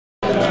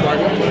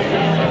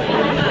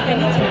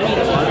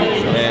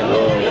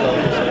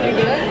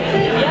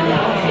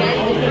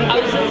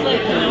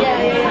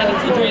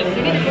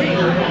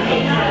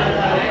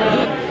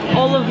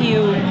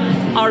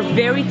are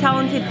very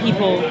talented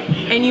people,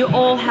 and you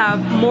all have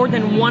more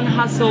than one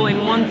hustle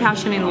and one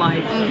passion in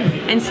life.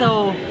 And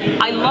so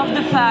I love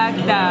the fact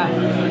that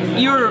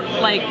you're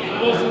like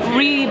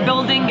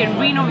rebuilding and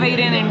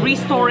renovating and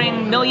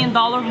restoring $1 million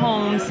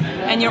homes,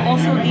 and you're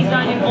also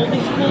designing all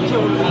this cool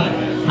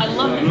jewelry. I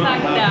love the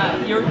fact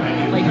that you're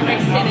like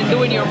fixing and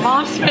doing your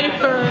mom's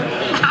paper,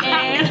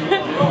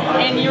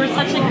 and you're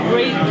such a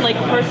great like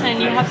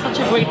person. You have such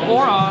a great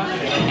aura,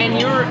 and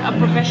you're a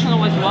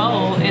professional as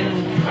well.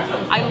 And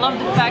I love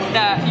the fact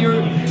that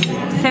your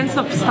sense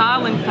of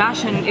style and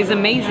fashion is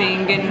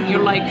amazing, and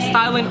you're like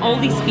styling all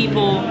these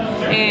people,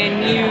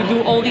 and you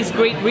do all these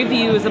great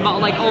reviews about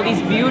like all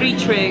these beauty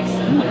tricks.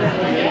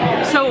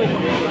 So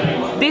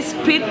this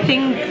PITH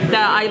thing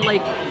that I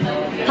like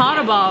thought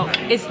about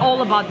is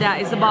all about that.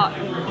 It's about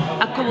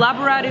a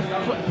collaborative,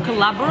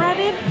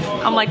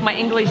 I'm like, my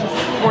English is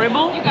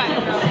horrible. You got it.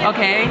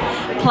 Okay,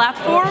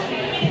 platform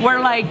where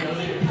like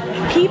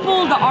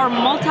people that are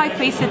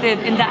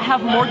multifaceted and that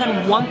have more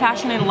than one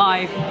passion in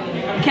life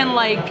can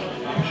like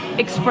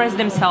express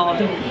themselves.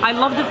 I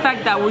love the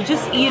fact that we're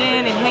just eating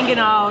and hanging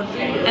out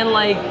and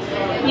like,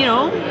 you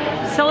know,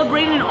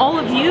 celebrating all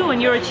of you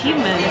and your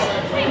achievements.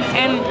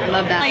 And I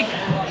love that. Like,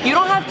 you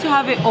don't have to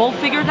have it all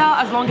figured out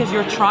as long as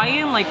you're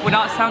trying, like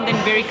without sounding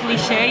very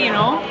cliche, you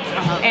know?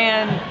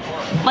 And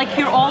like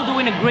you're all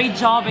doing a great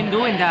job in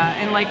doing that.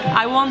 And like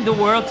I want the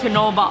world to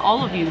know about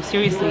all of you,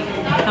 seriously.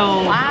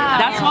 So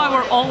that's why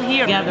we're all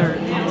here together.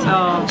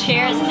 So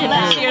cheers to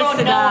that. Cheers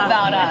to that.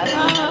 About us.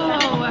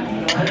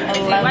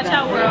 Watch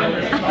out, world.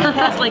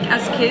 It's like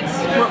as kids,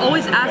 we're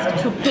always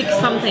asked to pick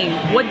something.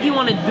 What do you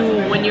want to do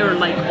when you're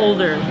like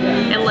older?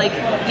 And like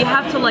you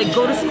have to like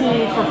go to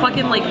school for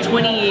fucking like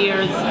 20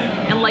 years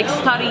and like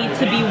study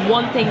to be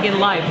one thing in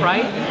life,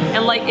 right?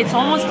 And like it's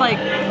almost like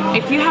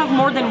if you have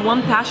more than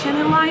one passion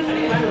in life,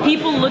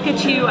 people look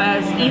at you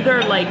as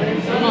either like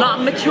not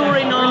mature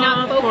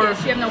enough or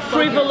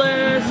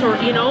frivolous or,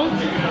 you know,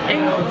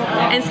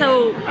 and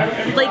so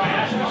like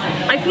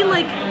I feel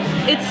like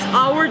it's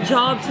our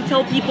job to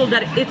tell people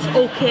that it's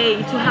okay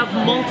to have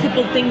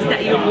multiple things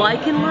that you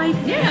like in life.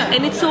 Yeah.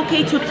 And it's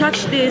okay to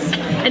touch this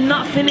and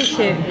not finish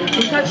it,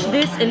 and touch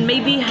this and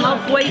maybe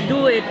halfway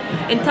do it,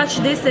 and touch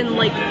this and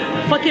like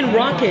fucking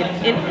rock it,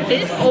 and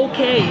it's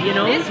okay, you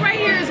know? This right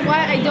here is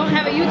why I don't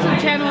have a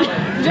YouTube channel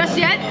just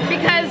yet,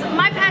 because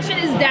my passion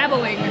is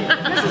dabbling.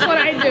 This is what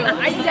I do.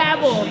 I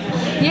dabble.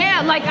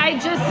 Yeah, like I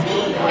just,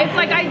 it's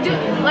like I do,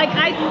 like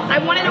I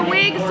wanted a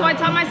wig, so I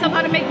taught myself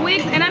how to make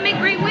wigs, and I make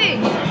great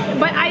wigs.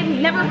 But I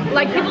never,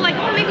 like people like,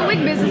 oh, make a wig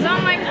business.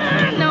 I'm like,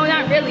 no,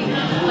 not really.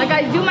 Like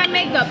I do my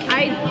makeup.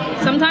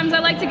 Sometimes I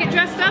like to get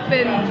dressed up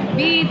and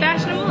be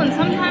fashionable, and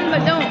sometimes I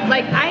don't.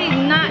 Like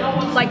I'm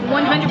not like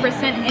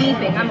 100%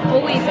 anything. I'm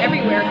always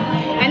everywhere.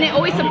 And it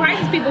always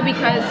surprises people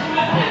because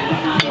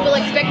people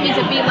expect me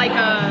to be like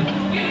a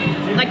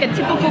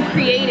typical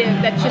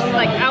creative that's just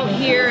like out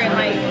here and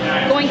like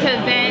going to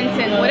events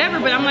and whatever,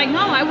 but I'm like,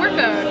 no, I work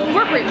a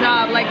corporate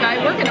job. Like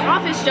I work an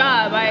office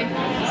job. I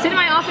sit in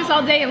my office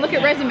all day and look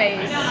at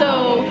resumes.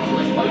 So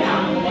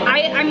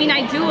I mean,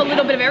 I do a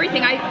little bit of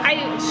everything.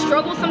 I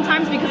struggle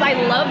sometimes because I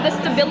love the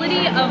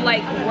stability of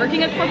like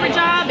working a corporate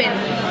job and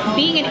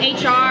being in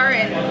HR,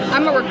 and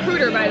I'm a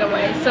recruiter, by the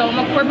way, so I'm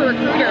a corporate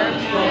recruiter.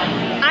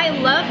 I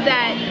love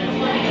that.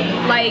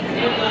 Like,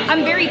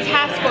 I'm very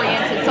task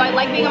oriented, so I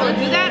like being able to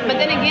do that, but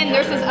then again,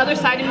 there's this other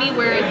side of me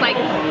where it's like,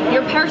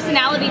 your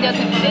personality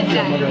doesn't fit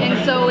that,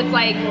 and so it's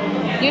like,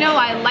 you know,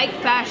 I like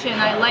fashion,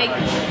 I like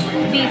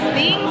these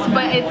things,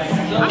 but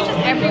I'm just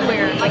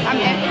everywhere. Like,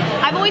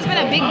 I've always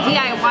been a big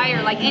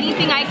DIYer, like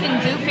anything I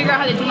can do, figure out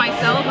how to do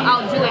myself,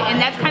 I'll do it,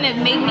 and that's kind of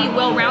made me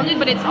well-rounded,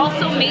 but it's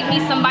also made me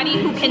somebody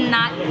who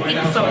cannot pick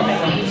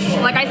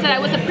something. Like I said, I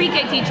was a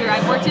pre-K teacher,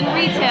 I've worked in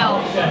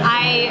retail,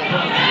 I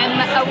am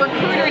a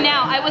recruiter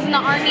now. I was in the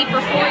Army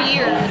for 4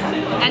 years,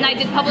 and I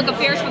did public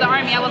affairs for the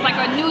Army. I was like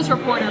a news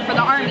reporter for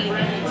the Army.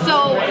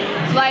 So,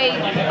 like,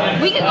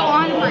 we could go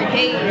on for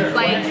days,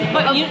 like,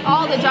 of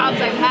all the jobs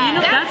I've had. You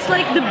know, that's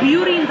like the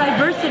beauty and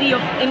diversity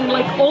of in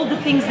like all the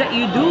things that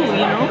you do,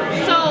 you know?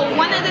 So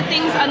another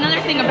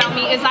thing about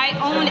me is I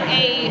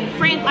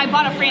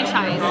bought a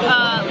franchise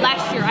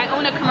last year. I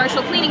own a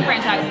commercial cleaning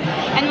franchise.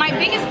 And my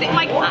biggest thing,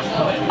 like,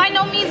 by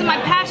no means am I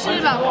passionate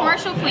about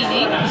commercial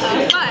cleaning,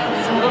 but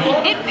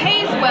it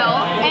pays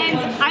well, and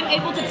I'm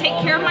able to take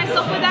care of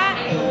myself with that.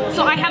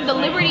 So I have the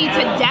liberty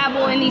to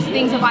dabble in these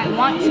things if I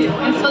want to.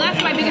 And so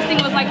that's my biggest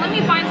thing, was like, let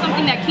me find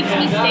something that keeps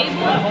me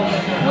stable,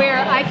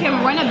 where I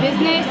can run a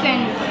business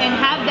and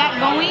have that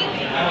going.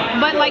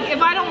 But like,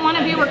 if I don't want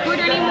to be a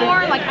recruiter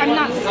anymore, like I'm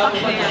not stuck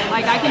there.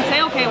 Like I can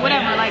say, okay,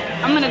 whatever, like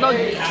I'm gonna go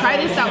try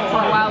this out for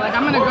a while. Like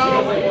I'm gonna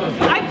go,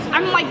 I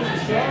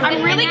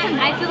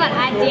feel like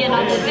at the end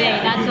of the day,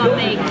 that's what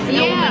makes a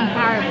woman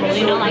powerful,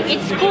 you know, like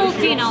it's cool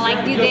to, you know,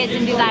 like do this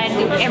and do that and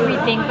do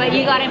everything, but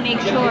you gotta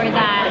make sure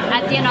that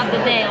at the end of the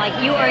day, like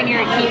you earn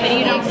your keep and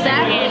you don't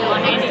sit in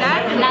on it.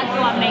 Exactly. And that's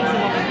what makes a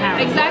woman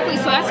powerful. Exactly,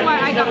 so that's why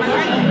I got my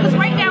friend. Because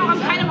right now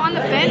I'm kind of on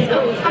the fence.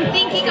 I'm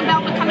thinking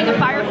about becoming a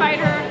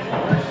firefighter.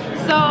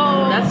 So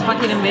That's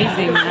fucking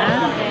amazing,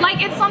 man.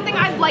 Like, it's something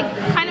I've like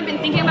kind of been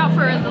thinking about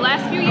for the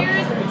last few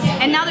years,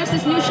 and now there's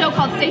this new show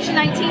called Station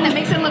 19 that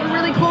makes it look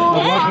really cool.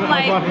 So I'm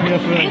like,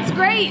 it's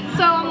great.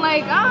 So I'm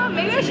like,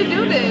 maybe I should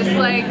do this.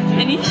 Like,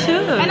 and you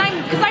should. And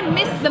because I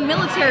miss the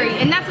military,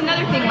 and that's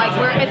another thing. Like,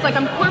 where it's like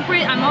I'm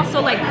corporate, I'm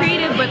also like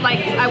creative, but like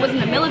I was in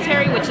the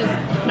military, which is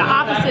the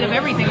opposite of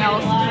everything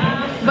else.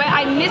 But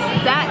I miss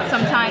that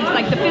sometimes,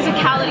 like the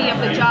physicality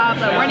of the job,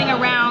 the running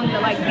around,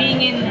 the like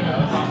being in,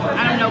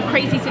 I don't know,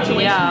 crazy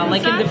situations. Yeah,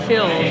 like in the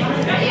field.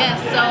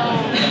 Yeah,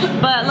 so.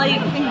 But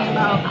like,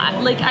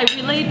 I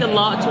relate a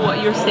lot to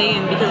what you're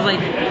saying, because like,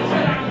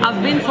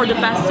 I've been for the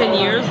past 10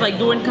 years like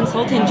doing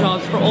consulting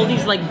jobs for all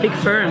these like big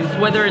firms,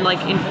 whether like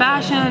in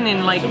fashion,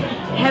 in like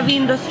heavy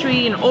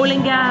industry, in oil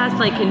and gas,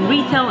 like in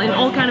retail, in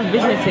all kind of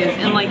businesses.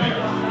 And like,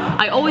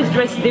 I always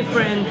dress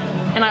different,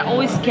 and I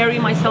always carry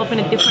myself in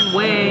a different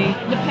way.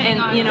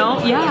 And you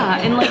know, yeah,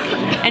 and like,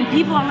 and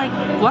people are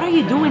like, what are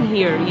you doing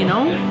here, you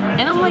know?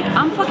 And I'm like,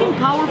 I'm fucking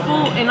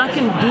powerful, and I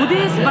can do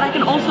this, but I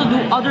can also do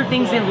other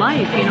things in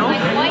life, you know?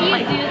 Like what you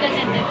like, do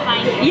doesn't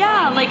define you.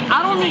 yeah, like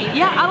I don't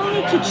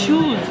need to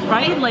choose,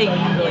 right? Like,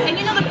 and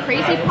you know the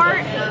crazy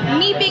part,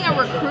 me being a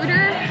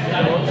recruiter,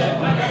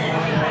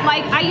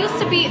 like I used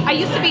to be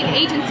an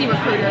agency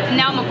recruiter, and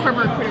now I'm a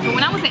corporate recruiter. But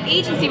when I was an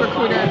agency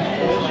recruiter,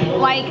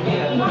 like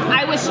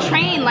I was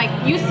trained, like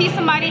you see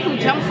somebody who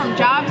jumps from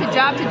job to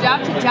job to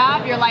job to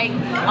job, you're like,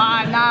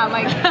 nah,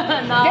 like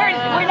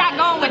we're not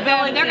going with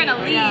them. They're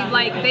gonna leave. Yeah.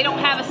 Like they don't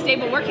have a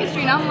stable work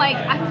history, and I'm like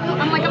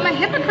I'm a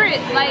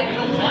hypocrite. Like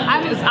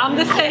I'm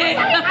the same.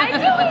 I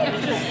do it.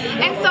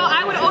 And so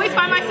I would always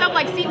find myself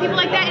like seeing people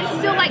like that and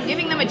still like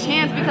giving them a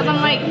chance, because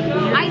I'm like,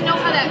 I know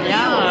how that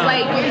feels.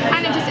 Like you're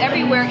kind of just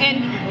everywhere,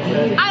 and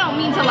I don't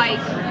mean to like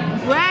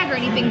brag or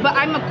anything, but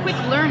I'm a quick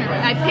learner.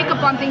 I pick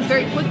up on things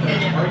very quickly,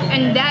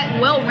 and that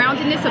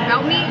well-roundedness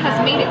about me has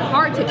made it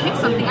hard to pick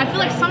something. I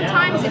feel like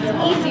sometimes it's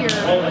easier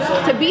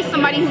to be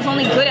somebody who's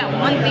only good at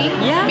one thing,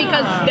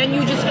 because then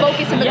you just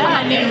focus and become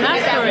amazing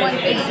at one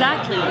thing.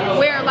 Exactly.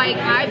 Where like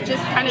I've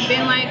just kind of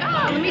been like,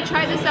 let me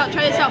try this out.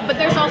 But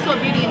there's also a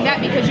beauty in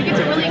that, because you get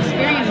to really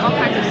experience all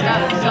kinds of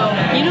stuff. So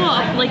you know,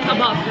 like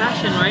about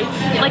fashion, right?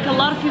 Like a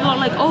lot of people are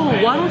like, oh,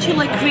 why don't you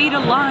like create a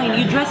line?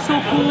 You dress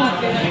so cool.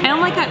 And I'm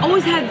like, I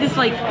always had this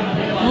like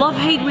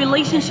love-hate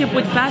relationship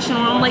with fashion,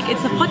 where I'm like,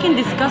 it's a fucking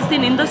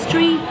disgusting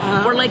industry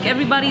where like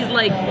everybody's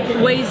like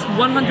weighs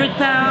 100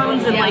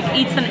 pounds and like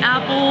eats an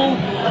apple,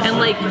 and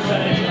like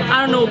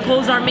I don't know,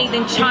 clothes are made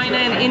in China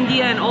and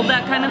India and all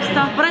that kind of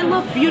stuff. But I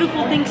love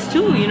beautiful things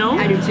too, you know?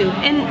 I do too.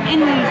 And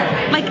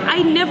like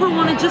I never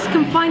want to just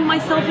confine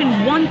myself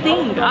in one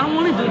thing. I don't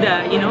want to do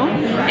that, you know?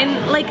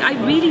 And like I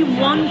really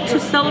want to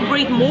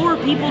celebrate more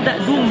people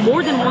that do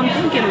more than one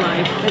thing in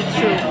life. That's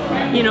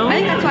true. You know? I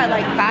think that's why I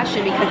like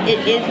fashion, because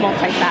it is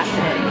multifaceted.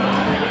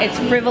 It's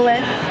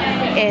frivolous,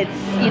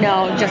 it's, you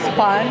know, just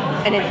fun,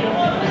 and it's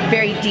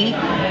very deep,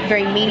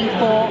 very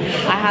meaningful.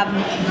 I have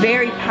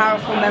very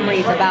powerful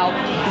memories about,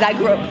 because I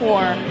grew up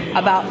poor,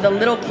 about the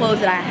little clothes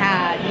that I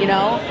had, you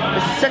know?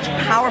 There's such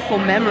powerful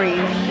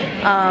memories.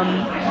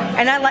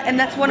 And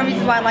that's one of the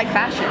reasons why I like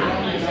fashion.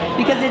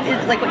 Because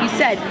it's like what you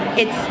said,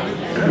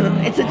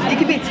 it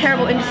could be a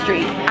terrible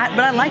industry,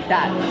 but I like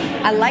that.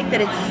 I like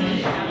that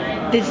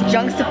it's this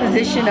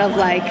juxtaposition of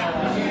like,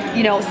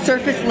 you know,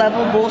 surface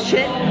level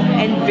bullshit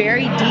and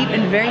very deep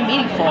and very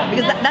meaningful,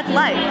 because that's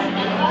life.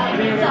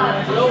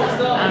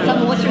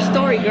 So what's your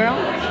story, girl?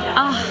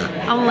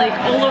 I'm like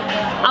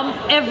I'm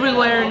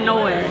everywhere and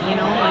nowhere, you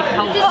know, like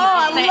how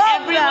I say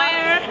love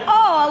everywhere. That.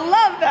 Oh, I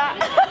love that.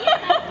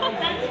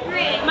 That's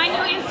great. my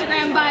new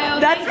Instagram bio.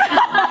 That's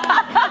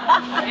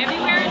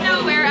everywhere and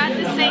nowhere at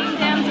the same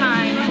damn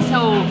time.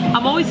 So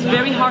I'm always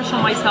very harsh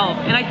on myself,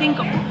 and I think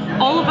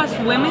all of us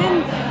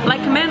women,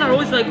 like men, are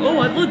always like, oh,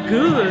 I look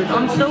good,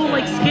 I'm so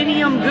like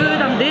skinny, I'm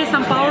good, I'm this,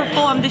 I'm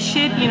powerful, I'm this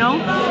shit, you know?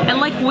 And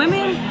like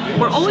women,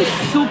 we're always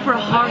super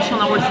harsh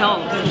on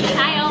ourselves.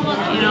 I almost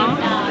You know?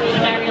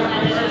 when I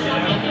realized it.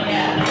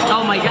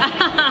 Oh my god.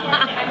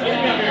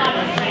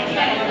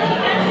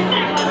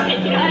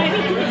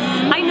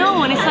 I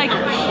know, and it's like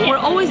we're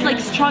always like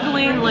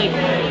struggling, like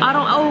I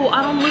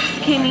don't look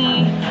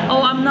skinny,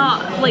 oh I'm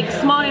not like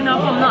smart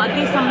enough, I'm not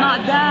this, I'm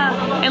not that,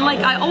 and like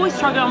I always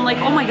struggle. I'm like,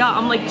 oh my god,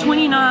 I'm like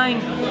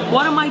 29,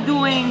 what am I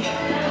doing?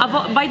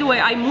 By the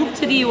way, I moved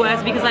to the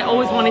US because I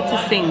always wanted to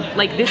sing.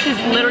 Like this is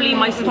literally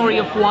my story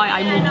of why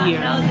I moved here.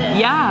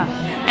 Yeah.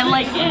 And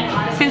like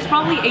since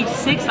probably age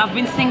 6, I've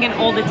been singing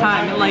all the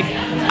time. And like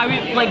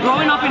I grew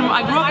up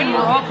in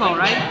Morocco,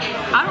 right?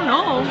 I don't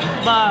know,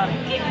 but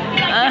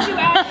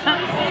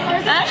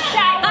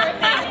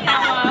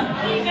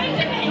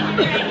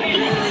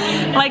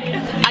like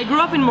I grew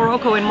up in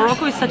Morocco, and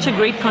Morocco is such a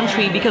great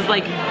country because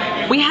like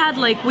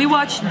we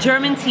watched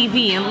German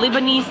TV and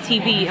Lebanese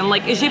TV and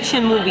like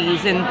Egyptian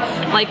movies and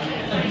like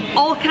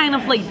all kind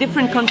of like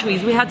different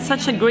countries. We had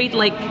such a great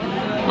like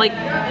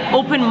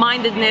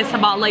open-mindedness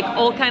about like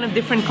all kind of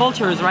different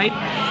cultures, right?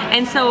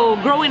 And so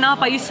growing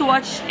up, I used to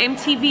watch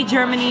MTV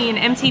Germany and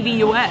MTV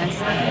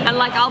US, and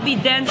like I'll be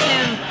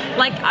dancing.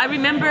 Like I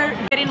remember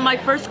getting my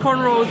first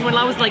cornrows when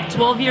I was like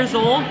 12 years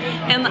old,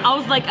 and I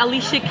was like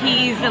Alicia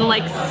Keys and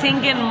like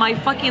singing my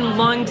fucking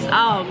lungs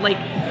out, like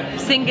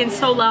singing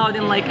so loud,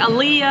 and like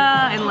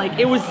Aaliyah, and like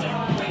it was,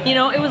 you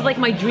know, it was like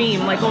my dream,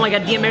 like, oh my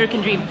god, the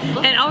American dream.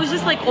 And I was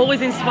just like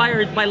always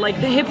inspired by like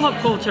the hip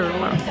hop culture.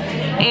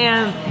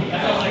 And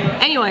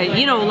anyway,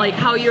 you know, like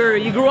how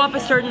you grew up a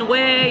certain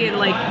way, and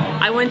like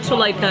I went to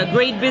like a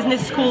great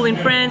business school in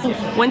France,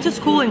 went to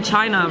school in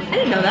China. I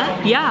didn't know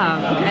that.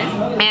 Yeah.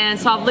 Okay. And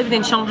so I've lived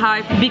in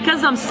Shanghai.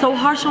 Because I'm so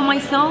harsh on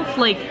myself,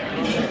 like,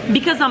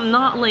 because I'm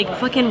not like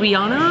fucking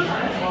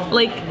Rihanna,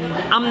 like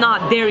I'm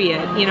not there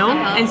yet, you know?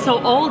 And so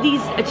all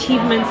these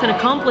achievements and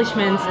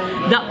accomplishments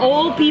that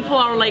all people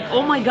are like,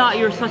 oh my god,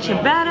 you're such a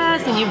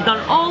badass and you've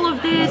done all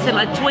of this, and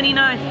at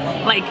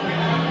 29, like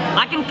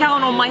I can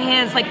count on my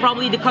hands like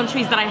probably the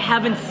countries that I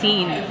haven't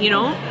seen, you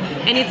know?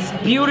 And it's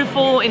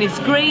beautiful and it's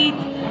great,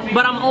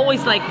 but I'm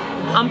always like,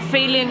 I'm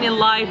failing in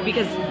life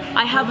because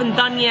I haven't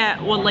done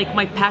yet what like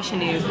my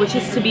passion is, which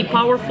is to be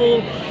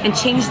powerful and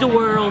change the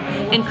world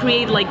and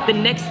create like the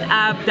next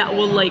app that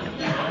will like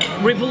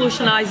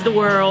revolutionize the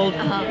world,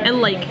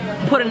 and like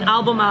put an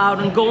album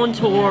out and go on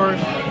tour.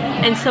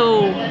 And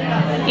so,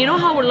 you know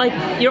how we're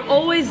like, you're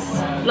always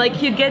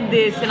like, you get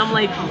this, and I'm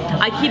like,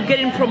 I keep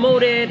getting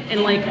promoted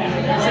and like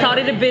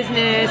started a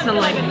business and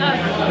like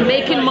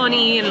making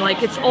money, and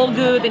like it's all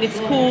good and it's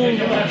cool,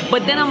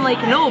 but then I'm like,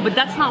 no, but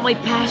that's not my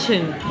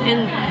passion.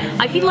 And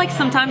I feel like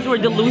sometimes we're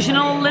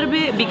delusional a little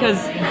bit,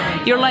 because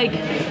you're like,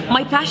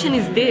 my passion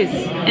is this,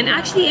 and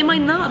actually it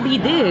might not be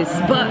this,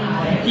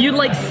 but you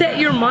like set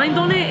your mind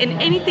on it, and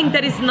anything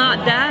that is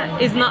not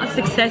that is not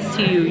success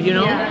to you, you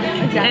know?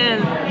 Yeah, exactly.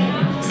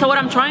 And so what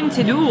I'm trying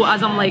to do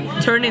as I'm like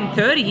turning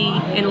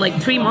 30 in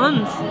like 3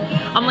 months,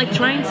 I'm like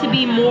trying to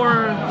be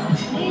more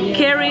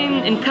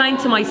caring and kind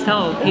to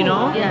myself, you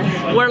know?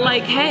 Yes. Where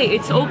like, hey,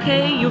 it's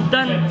okay, you've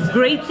done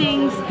great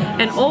things,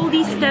 and all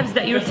these steps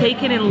that you're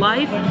taking in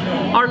life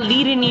are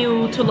leading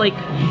you to like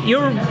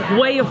your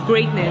way of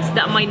greatness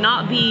that might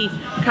not be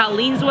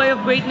Colleen's way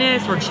of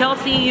greatness, or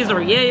Chelsea's,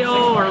 or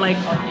Yayo, or like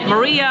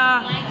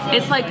Maria.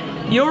 It's like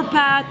your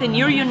path, and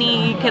you're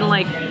unique, and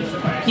like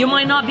you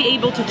might not be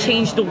able to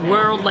change the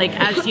world, like,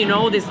 as you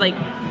know, this like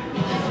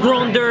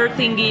grandeur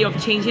thingy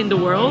of changing the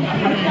world,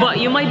 but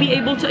you might be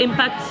able to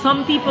impact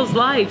some people's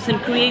lives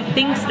and create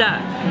things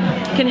that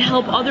can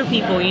help other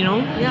people, you know?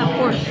 Yeah, of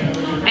course.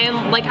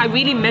 And like I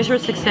really measure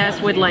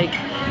success with like,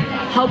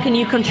 how can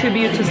you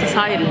contribute to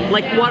society?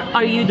 Like, what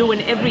are you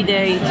doing every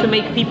day to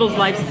make people's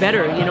lives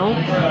better, you know?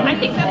 I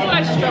think that's what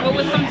I struggle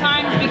with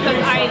sometimes, because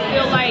I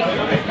feel like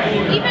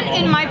even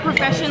in my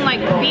profession, like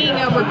being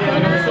a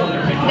recruiter,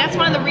 that's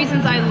one of the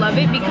reasons I love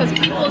it, because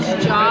people's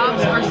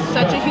jobs are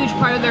such a huge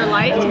part of their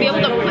life. To be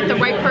able to put the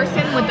right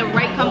person with the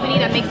right company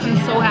that makes them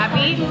so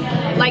happy,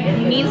 like,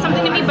 means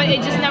something to me, but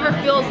it just never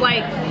feels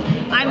like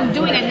I'm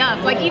doing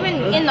enough. Like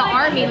even in the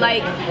army,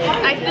 like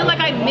I feel like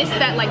I miss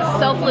that like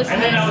selflessness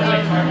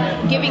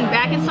of giving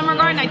back in some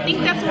regard, and I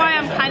think that's why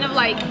I'm kind of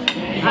like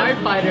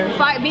Firefighter.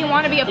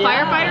 Want to be a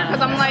firefighter,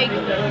 because I'm like,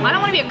 I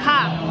don't want to be a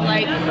cop.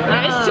 Like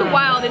it's too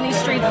wild in these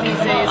streets these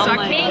days. So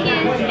I Thing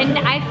is, and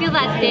I feel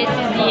that this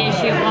is the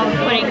issue of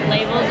putting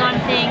labels on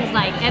things.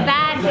 Like a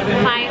bad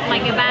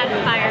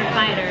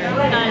firefighter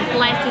does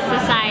less to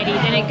society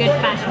than a good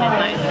fashion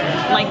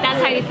advisor. Like that's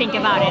how you think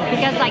about it.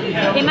 Because like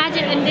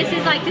imagine, and this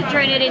is like to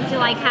turn it into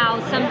like how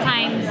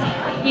sometimes,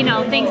 you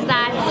know, things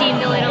that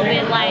seemed a little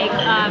bit like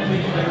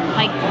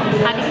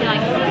how do you say,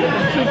 like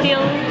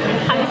futile?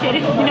 How do you say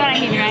it? You know what I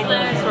mean, right?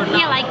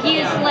 Yeah, like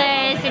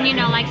useless and, you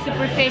know, like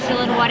superficial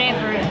and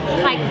whatever.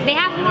 Like they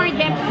have more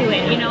depth to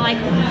it, you know, like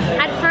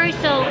at first.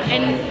 So,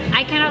 and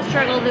I kind of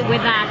struggled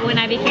with that when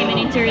I became an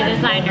interior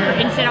designer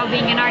instead of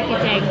being an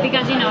architect,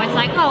 because, you know, it's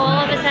like, oh,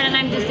 all of a sudden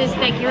I'm just this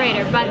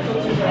decorator, but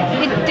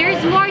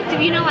there's more to,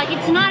 you know, like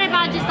it's not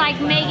about just like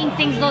making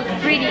things look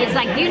pretty. It's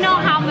like, do you know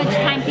how much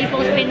time people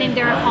spend in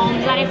their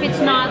homes, that if it's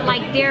not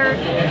like their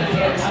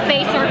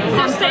space or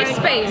comfort,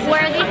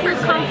 where they feel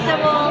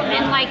comfortable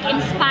and like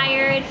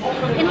inspired,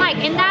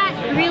 and that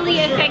really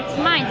affects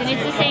minds. And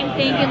it's the same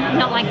thing, you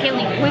know, like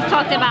Kayleen, we've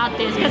talked about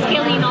this because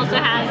Kayleen also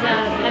has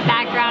a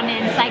background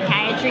in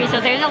psychiatry,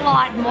 so there's a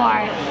lot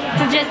more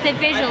to just the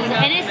visuals,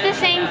 and it's the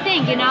same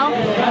thing, you know.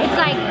 It's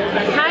like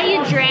how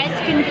you dress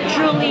can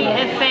truly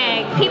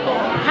affect people,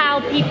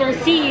 how people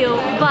see you,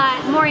 but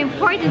more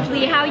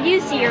importantly how you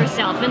see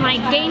yourself, and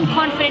like gain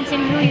confidence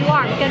in who you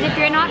are, because if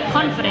you're not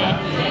confident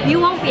you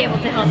won't be able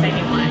to help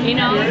anyone, you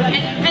know.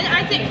 and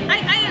I think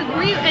I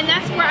agree, and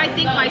that's where I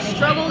think my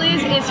struggle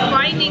is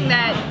finding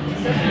that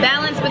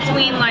balance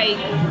between like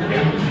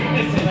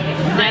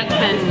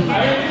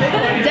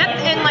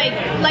depth and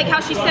like how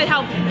she said,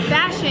 how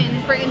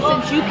fashion, for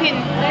instance, you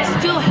can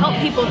still help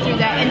people through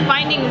that, and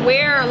finding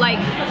where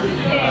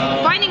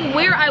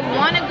I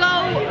want to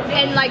go,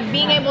 and like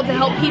being able to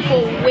help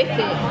people with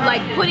it,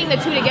 like putting the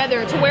two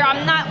together to where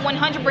I'm not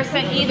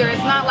 100% either.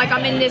 It's not like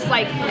I'm in this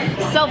like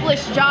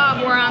selfless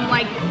job where I'm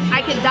like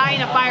I could die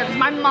in a fire, because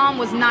my mom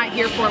was not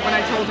here for it when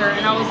I told her,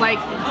 and I was like,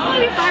 I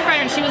want to be a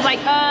firefighter, and she was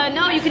like,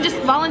 no, you can just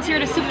volunteer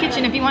at a soup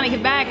kitchen if you want to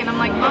give back. And I'm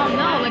like, Mom,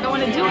 no, like I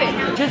want to do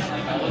it. Just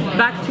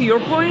back to your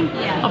point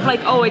of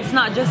like, oh, it's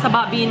not just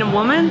about being a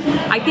woman.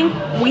 I think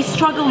we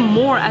struggle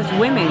more as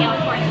women,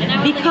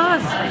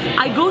 because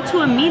I go to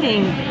a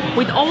meeting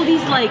with all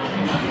these like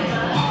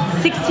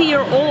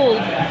 60-year-old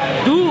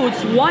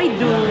dudes, white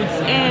dudes,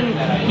 and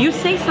you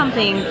say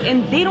something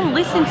and they don't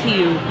listen to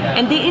you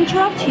and they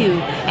interrupt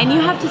you, and you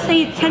have to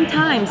say it 10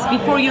 times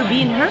before you're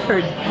being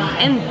heard.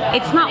 And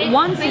it's not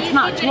once, it's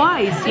not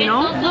twice, you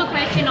know? It's also a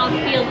question of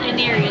field and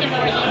area.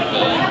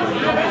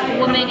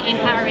 Women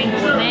empowering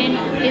women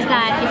is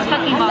that it's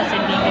fucking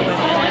awesome being a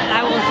woman. Like,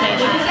 I will say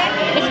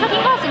that. It's fucking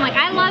awesome. Like,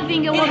 I love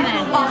being a woman.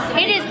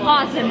 It is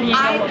awesome being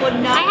a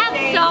woman. I have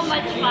so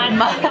much fun.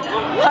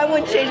 I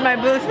wouldn't change my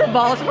boobs for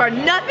balls for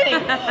nothing.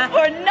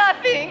 For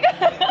nothing.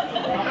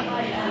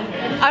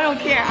 I don't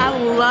care. I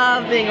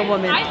love being a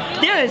woman.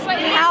 There is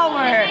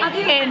power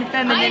in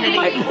femininity.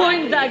 My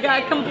point that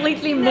got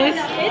completely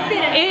missed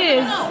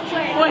is,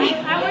 wait,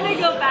 I want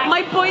to go back.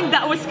 my point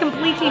that was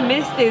completely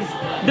missed is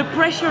the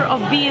pressure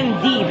of being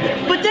deep.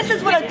 But this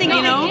is what I think,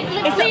 you know?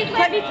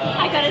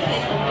 I gotta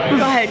say something.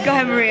 Go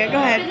ahead, Maria, go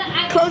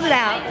ahead. Close it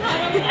out.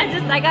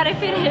 I gotta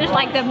finish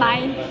like the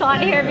mind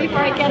thought here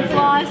before it gets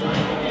lost.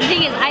 The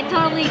thing is, I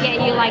totally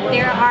get you. Like,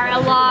 there are a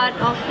lot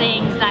of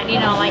things that, you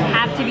know, like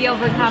have to be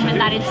overcome, and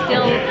that it's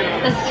still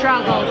a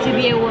struggle to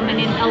be a woman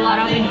in a lot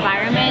of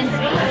environments.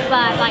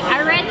 But like,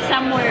 I read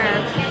somewhere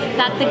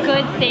that the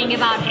good thing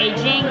about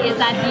aging is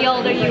that the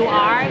older you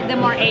are, the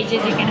more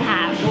ages you can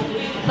have.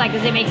 Like,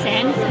 does it make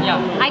sense? Yeah.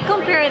 I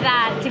compare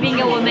that to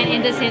being a woman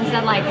in the sense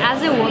that, like,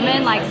 as a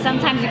woman, like,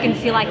 sometimes you can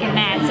feel like a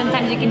man,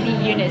 sometimes you can be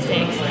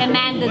unisex. A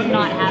man does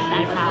not have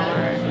that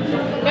power.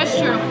 That's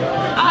true.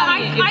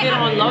 If they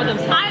don't unload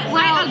themselves.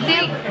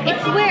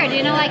 It's weird,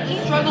 you know, like,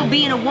 Struggle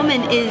being a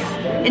woman is,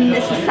 in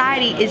this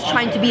society, is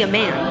trying to be a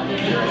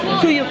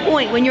man. To your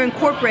point, when you're in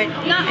corporate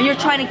and you're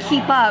trying to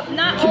keep up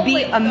to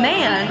be a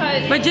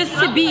man. But just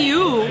to be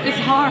you is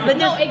hard. But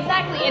no,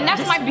 exactly, and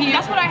that's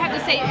what I have to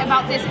say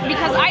about this,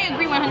 because I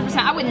agree 100%.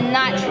 I would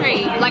not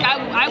trade. Like,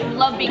 I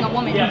love being a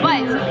woman,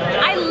 but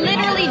I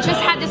literally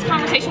just had this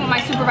conversation with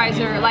my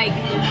supervisor like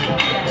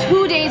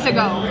 2 days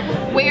ago,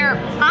 where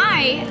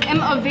I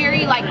am a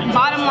very like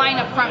bottom line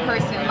upfront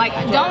person. Like,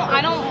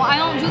 I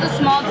don't do the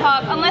small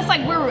talk unless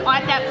like we're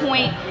at that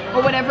point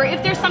or whatever.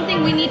 If there's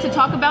something we need to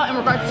talk about in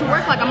regards to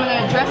work, like I'm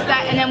gonna address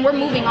that, and then we're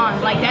moving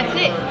on. Like, that's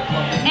it.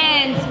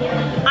 And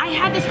I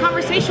had this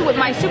conversation with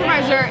my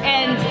supervisor,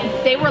 and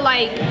they were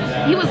like,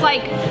 he was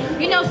like,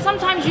 you know,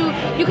 sometimes you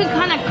can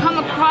kind of come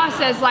across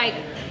as like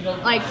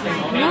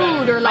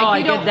rude, or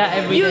like you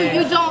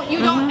don't, you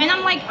don't, and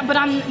I'm like,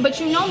 but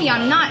you know me,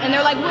 I'm not. And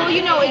they're like, well,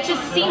 you know, it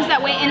just seems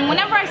that way. And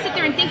whenever I sit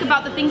there and think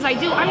about the things I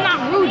do, I'm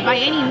not rude by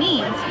any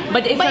means.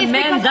 But if a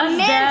man does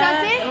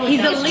it,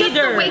 he's a leader. Just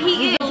the way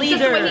he is. It's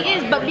just the way he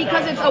is. But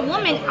because it's a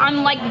woman,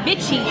 I'm like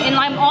bitchy, and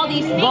I'm all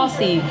these things.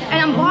 Bossy.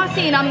 And I'm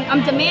bossy, and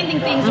I'm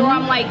demanding things, or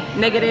I'm like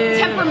negative,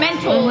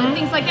 temperamental, and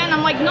things like that. And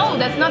I'm like, no,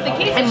 that's not the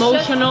case. It's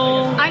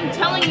emotional. Just, I'm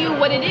telling you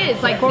what it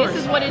is. Like, this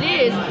is what it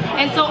is.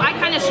 And so I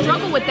kind of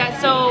struggle with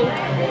that. So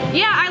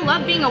yeah, I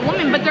love being a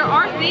woman, but there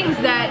are things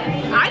that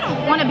I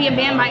don't want to be a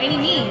man by any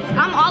means.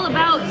 I'm all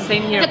about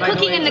the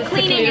cooking and the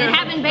cleaning and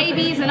having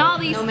babies and all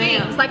these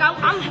things. Like, I'm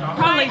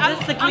proud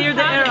just to clear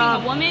the air of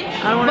up. being a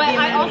woman, but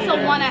I also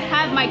want to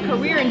have my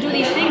career and do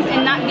these things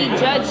and not be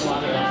judged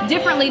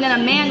differently than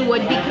a man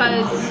would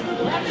because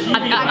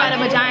I got a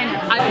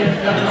vagina.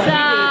 So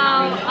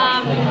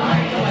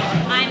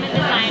I'm a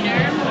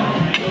designer.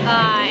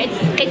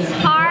 It's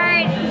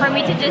hard for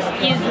me to just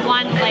use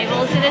one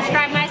label to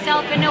describe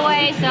myself in a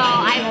way, so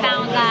I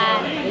found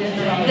that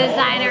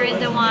designer is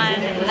the one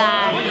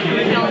that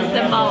feels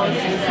the most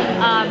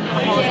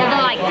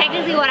although like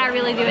technically what I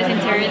really do is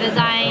interior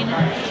design,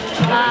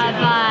 but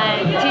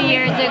 2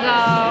 years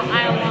ago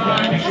I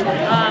launched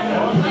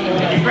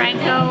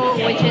Branco,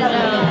 which is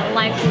a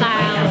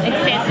lifestyle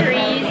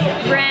accessories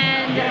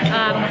brand.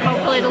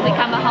 Hopefully it'll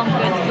become a home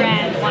goods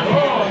brand one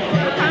day.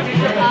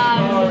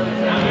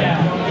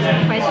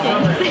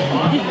 Questions?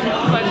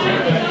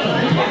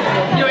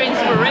 Your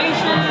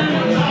inspiration?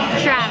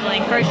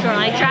 Traveling, for sure.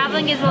 Like,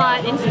 traveling is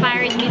what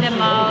inspires me the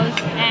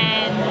most,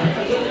 and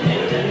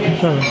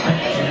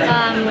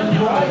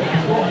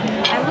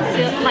I will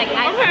still, like,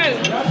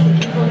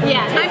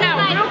 yeah. Time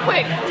out, real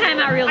quick. Time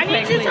out real quick.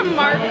 I need you to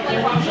mark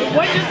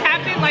what just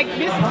happened, like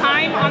this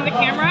time on the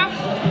camera,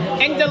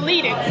 and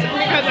delete it,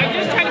 because I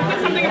just tried to put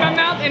something in my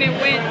mouth and it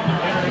went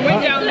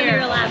down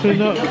there.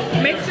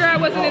 Make sure I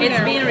wasn't in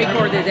there. It's being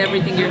recorded,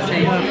 everything you're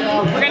saying.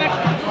 We're gonna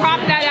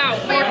crop that out.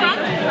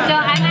 So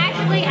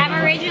I'm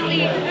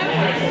originally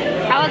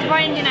I was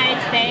born in the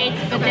United States,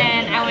 but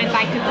then I went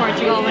back to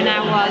Portugal when I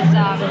was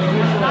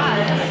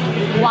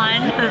 1.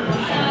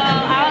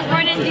 I was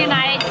born in the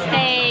United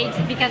States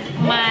because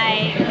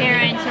my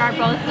parents are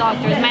both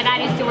doctors. My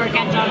dad used to work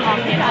at Johns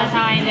Hopkins. That's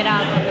how I ended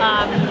up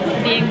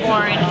being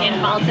born in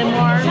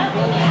Baltimore.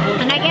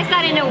 And I guess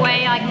that in a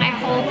way, like my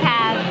whole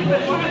path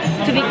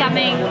to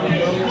becoming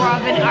more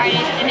of an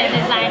artist and a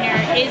designer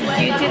is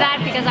due to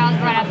that, because I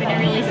was brought up in a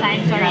really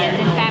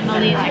science-oriented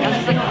family. Like I was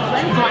just like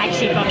black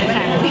sheep of the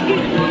family.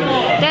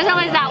 There's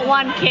always that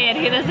one kid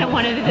who doesn't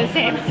want to do the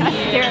same as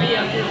their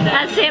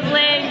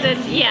siblings,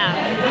 and yeah.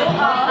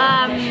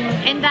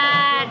 And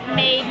that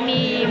made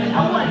me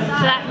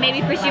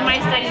pursue my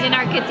studies in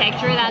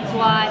architecture. That's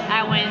what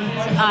I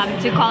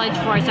went to college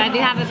for. So I do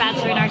have a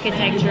bachelor in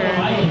architecture,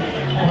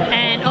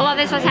 and all of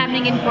this was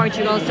happening in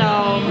Portugal. So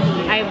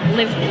I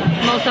lived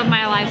most of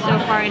my life so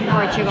far in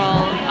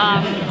Portugal.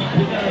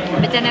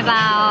 But then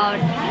about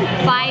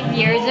 5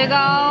 years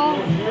ago,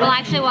 well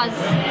actually it was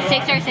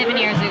 6 or 7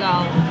 years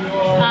ago,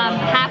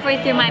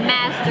 halfway through my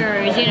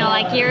master's, you know,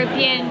 like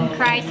European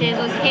crisis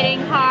was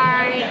hitting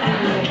hard.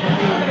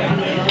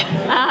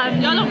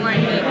 No, don't worry.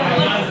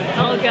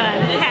 Oh good.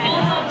 Okay.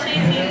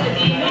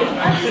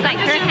 She's like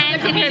her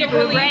hands in her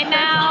boob right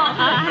now.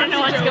 I don't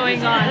know what's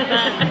going on,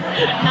 but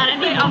not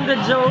anymore. I'm the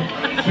joke.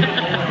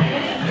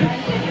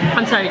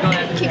 I'm sorry, go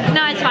ahead.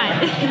 No, it's fine.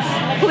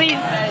 Please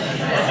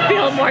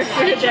spill more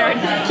food there.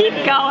 Just keep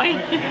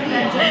going.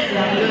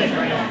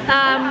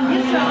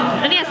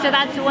 And yeah, so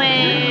that's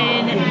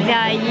when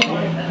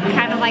the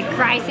kind of like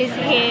crisis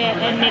hit,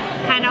 and it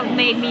kind of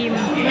made me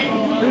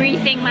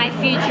rethink my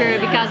future,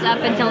 because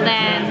up until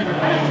then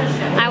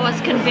I was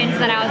convinced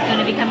that I was going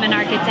to become an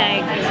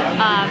architect,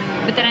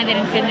 but then I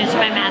didn't finish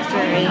my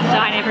master's, so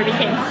I never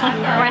became one,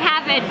 or I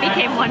haven't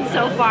became one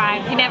so far.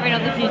 You never know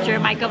the future. I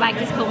might go back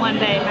to school one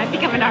day, I might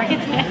become an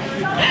architect.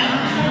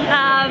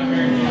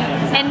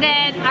 And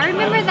then I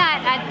remember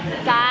that at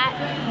that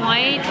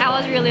point I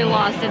was really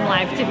lost in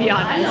life, to be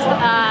honest.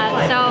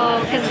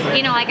 So, because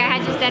you know, like I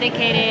had just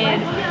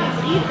dedicated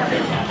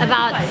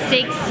about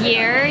 6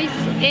 years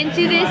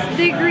into this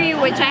degree,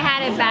 which I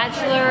had a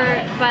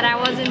bachelor, but I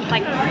wasn't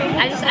like,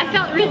 I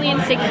felt really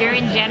insecure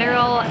in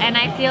general, and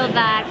I feel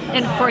that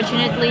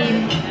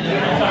unfortunately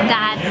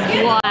that's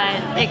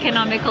what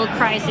economical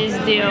crises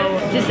do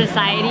to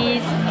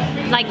societies.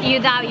 Like you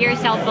doubt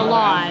yourself a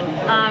lot.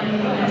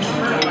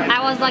 I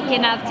was lucky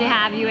enough to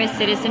have US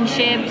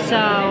citizenship,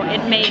 so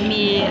it made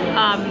me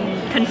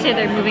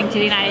consider moving to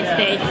the United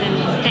States,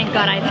 and thank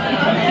God I did.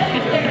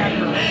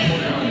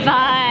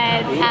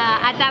 But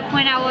at that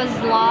point I was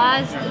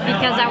lost,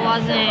 because I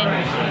wasn't,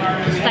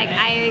 just like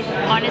I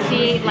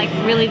honestly like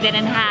really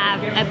didn't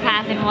have a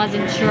path and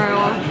wasn't sure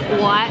of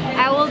what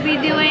I will be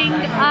doing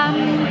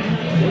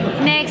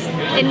next.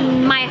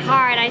 In my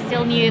heart I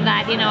still knew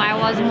that, you know, I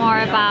was more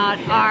about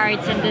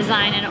arts and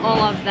design and all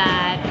of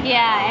that.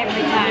 Yeah,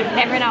 every time.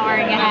 Never not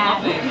wearing a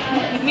hat.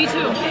 Me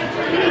too.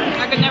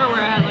 I could never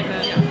wear a hat like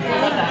that.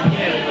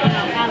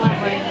 I love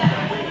wearing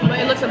that. But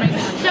it looks amazing.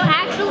 So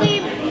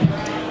actually,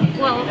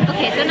 well,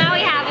 okay, so now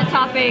we have a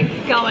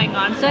topic going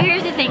on. So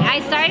here's the thing,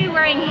 I started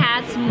wearing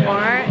hats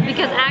more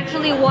because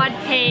actually what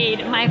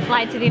paid my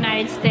flight to the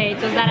United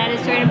States was that at a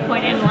certain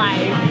point in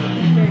life,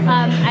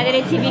 I did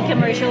a TV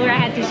commercial where I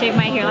had to shave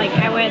my hair. Like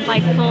I went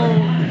like full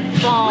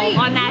ball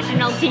on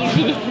national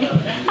TV.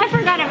 I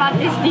forgot about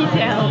this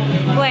detail.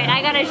 Wait,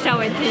 I gotta show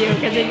it to you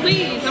because it's...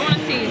 Please, I want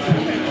to see.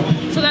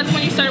 So that's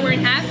when you started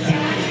wearing hats?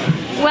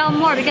 Well,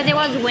 more because it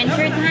was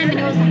winter time and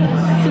it was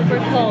like super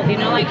cold, you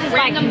know, like just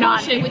like not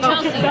bullshit with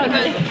Chelsea,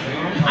 because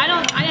I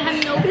didn't have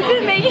no clothes. This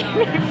is making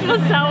me feel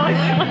so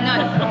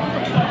uncomfortable.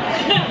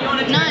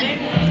 None.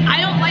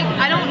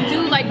 I don't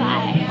do like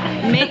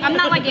I'm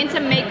not like into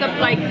makeup.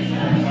 Like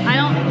I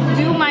don't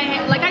do my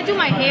hair. Like I do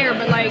my hair,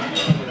 but like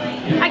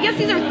I guess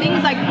these are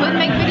things I could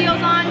make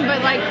videos on.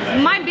 But like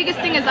my biggest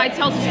thing is I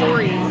tell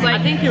stories. Like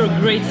I think you're a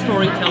great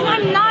storyteller. And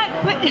I'm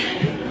not, but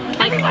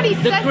everybody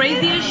says the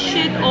craziest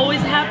shit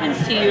always happens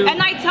to you.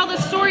 And I tell the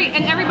story,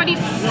 and everybody's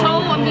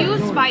so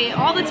amused by it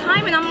all the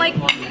time. And I'm like,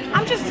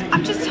 I'm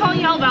just telling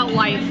y'all about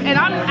life, and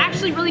I'm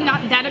actually really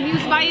not that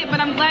amused by it. But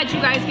I'm glad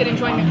you guys get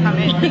enjoyment from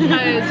it,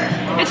 because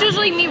it's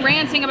usually me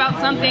ranting about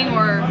something,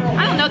 or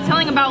I don't know,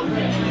 telling about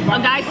a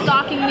guy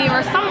stalking me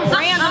or some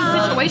random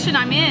situation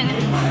I'm in.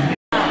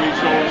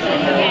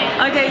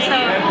 Okay, so